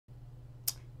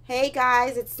Hey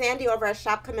guys, it's Sandy over at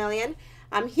ShopChameleon.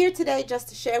 I'm here today just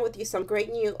to share with you some great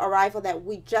new arrival that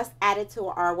we just added to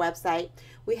our website.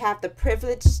 We have the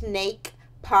Privileged Snake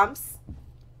pumps.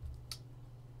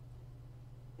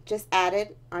 Just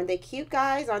added. Aren't they cute,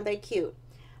 guys? Aren't they cute?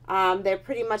 They're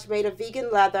pretty much made of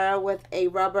vegan leather with a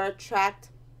rubber tracked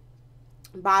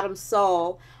bottom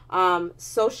sole.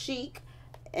 So chic.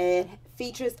 It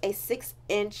features a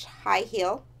 6-inch high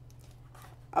heel,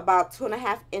 about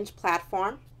 2.5-inch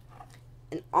platform,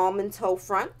 an almond toe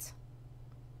front,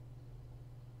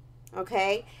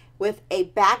 okay, with a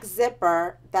back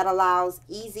zipper that allows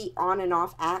easy on and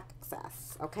off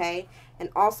access, okay, and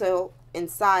also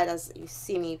inside, as you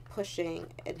see me pushing,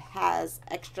 it has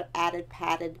extra added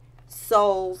padded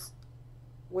soles,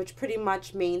 which pretty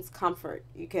much means comfort.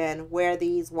 You can wear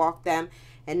these, walk them,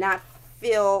 and not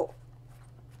feel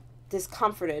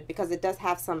discomforted because it does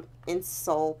have some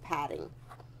insole padding,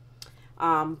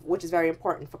 which is very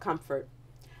important for comfort.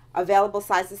 Available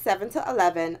sizes 7 to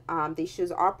 11. These shoes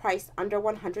are priced under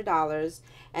 $100.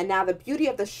 And now the beauty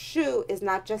of the shoe is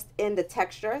not just in the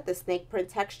texture, the snake print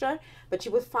texture, but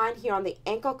you would find here on the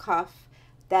ankle cuff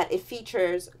that it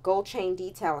features gold chain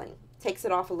detailing. Takes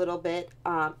it off a little bit,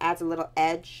 adds a little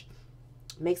edge,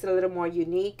 makes it a little more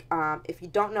unique. If you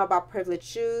don't know about Privileged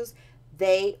shoes,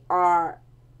 they are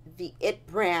the it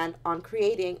brand on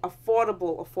creating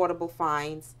affordable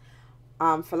finds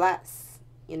for less,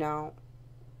 you know.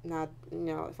 Now,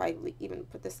 if I even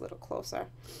put this a little closer,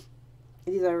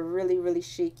 these are really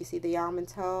chic. You see the almond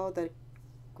toe, the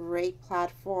great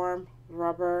platform,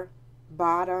 rubber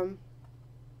bottom,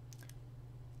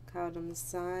 cut on the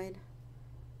side.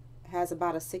 It has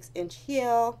about a 6-inch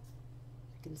heel.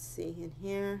 You can see in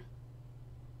here.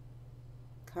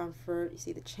 Comfort. You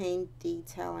see the chain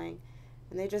detailing.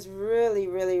 And they're just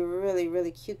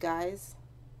really cute, guys.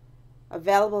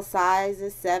 Available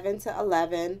sizes 7 to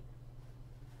 11.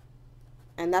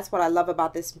 And that's what I love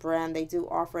about this brand. They do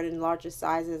offer it in larger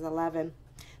sizes, 11.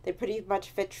 They pretty much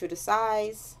fit true to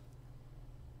size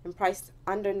and priced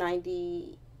under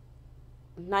 $98.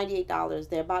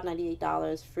 They're about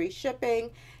 $98, free shipping.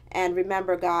 And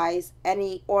remember, guys,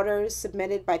 any orders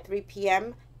submitted by 3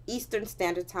 p.m. Eastern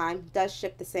Standard Time does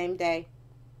ship the same day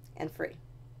and free.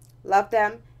 Love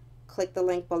them. Click the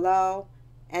link below.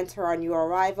 Enter our new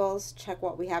arrivals. Check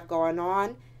what we have going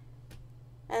on.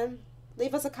 And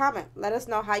leave us a comment. Let us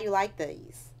know how you like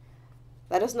these.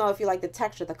 Let us know if you like the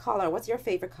texture, the color. What's your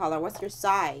favorite color? What's your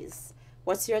size?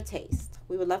 What's your taste?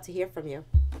 We would love to hear from you.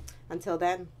 Until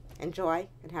then, enjoy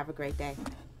and have a great day.